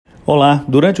Olá,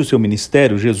 durante o seu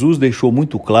ministério, Jesus deixou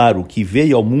muito claro que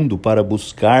veio ao mundo para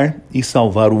buscar e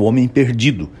salvar o homem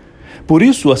perdido. Por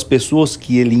isso, as pessoas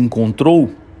que ele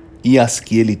encontrou e as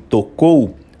que ele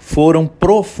tocou foram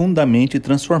profundamente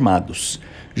transformados.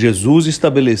 Jesus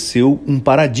estabeleceu um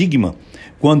paradigma.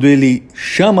 Quando ele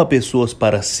chama pessoas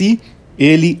para si,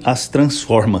 ele as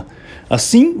transforma.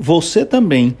 Assim, você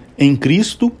também, em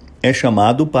Cristo, é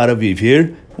chamado para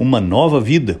viver uma nova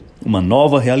vida, uma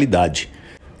nova realidade.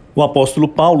 O apóstolo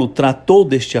Paulo tratou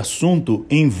deste assunto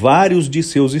em vários de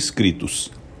seus escritos.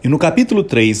 E no capítulo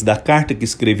 3 da carta que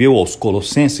escreveu aos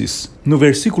Colossenses, no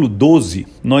versículo 12,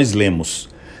 nós lemos: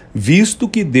 Visto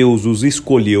que Deus os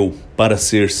escolheu para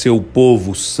ser seu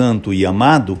povo santo e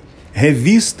amado,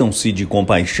 revistam-se de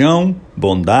compaixão,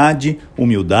 bondade,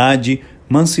 humildade,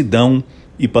 mansidão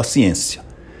e paciência.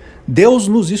 Deus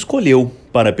nos escolheu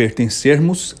para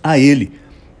pertencermos a Ele,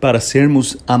 para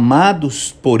sermos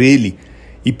amados por Ele,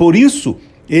 e por isso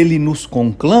Ele nos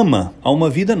conclama a uma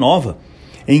vida nova,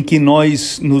 em que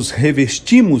nós nos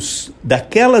revestimos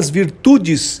daquelas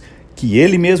virtudes que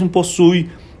Ele mesmo possui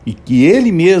e que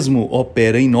Ele mesmo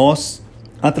opera em nós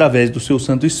através do seu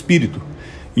Santo Espírito.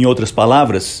 Em outras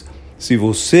palavras, se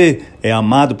você é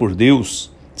amado por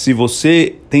Deus, se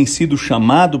você tem sido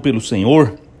chamado pelo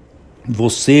Senhor,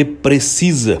 você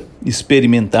precisa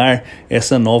experimentar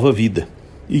essa nova vida.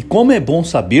 E como é bom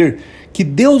saber que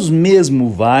Deus mesmo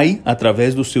vai,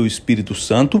 através do seu Espírito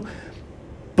Santo,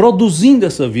 produzindo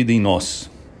essa vida em nós,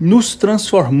 nos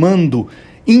transformando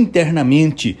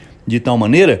internamente, de tal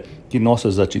maneira que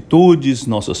nossas atitudes,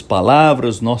 nossas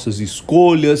palavras, nossas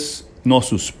escolhas,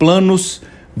 nossos planos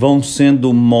vão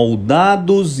sendo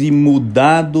moldados e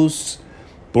mudados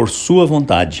por sua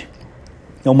vontade.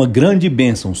 É uma grande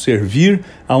bênção servir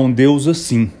a um Deus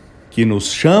assim, que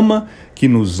nos chama, que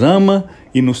nos ama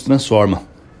e nos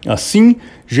transforma. Assim,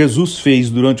 Jesus fez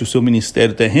durante o seu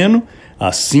ministério terreno,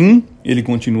 assim Ele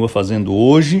continua fazendo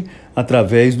hoje,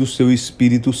 através do seu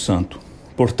Espírito Santo.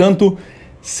 Portanto,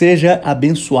 seja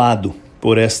abençoado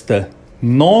por esta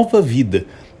nova vida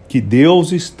que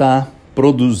Deus está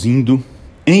produzindo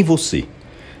em você.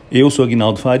 Eu sou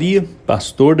Aguinaldo Faria,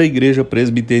 pastor da Igreja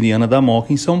Presbiteriana da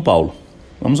Moca, em São Paulo.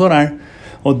 Vamos orar.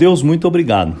 Ó Deus, muito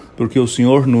obrigado, porque o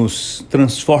Senhor nos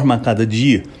transforma a cada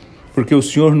dia, porque o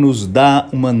Senhor nos dá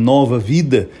uma nova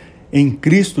vida em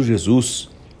Cristo Jesus.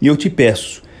 E eu te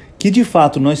peço que de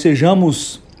fato nós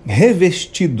sejamos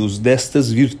revestidos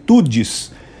destas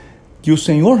virtudes que o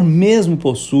Senhor mesmo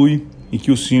possui e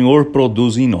que o Senhor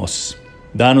produz em nós.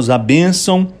 Dá-nos a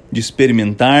bênção de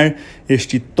experimentar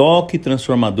este toque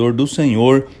transformador do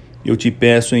Senhor. Eu te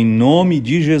peço em nome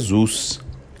de Jesus.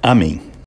 Amém.